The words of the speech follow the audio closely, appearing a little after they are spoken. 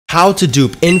How to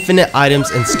dupe infinite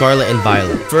items in Scarlet and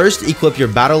Violet. First, equip your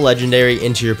battle legendary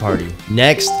into your party.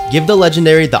 Next, give the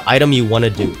legendary the item you want to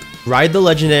dupe. Ride the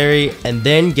legendary and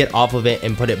then get off of it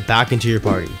and put it back into your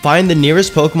party. Find the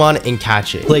nearest Pokemon and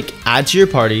catch it. Click add to your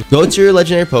party, go to your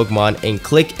legendary Pokemon and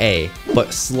click A,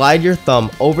 but slide your thumb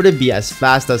over to B as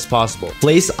fast as possible.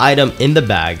 Place item in the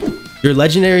bag. Your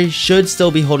legendary should still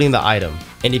be holding the item.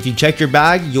 And if you check your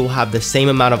bag, you'll have the same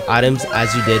amount of items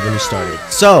as you did when you started.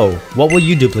 So, what will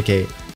you duplicate?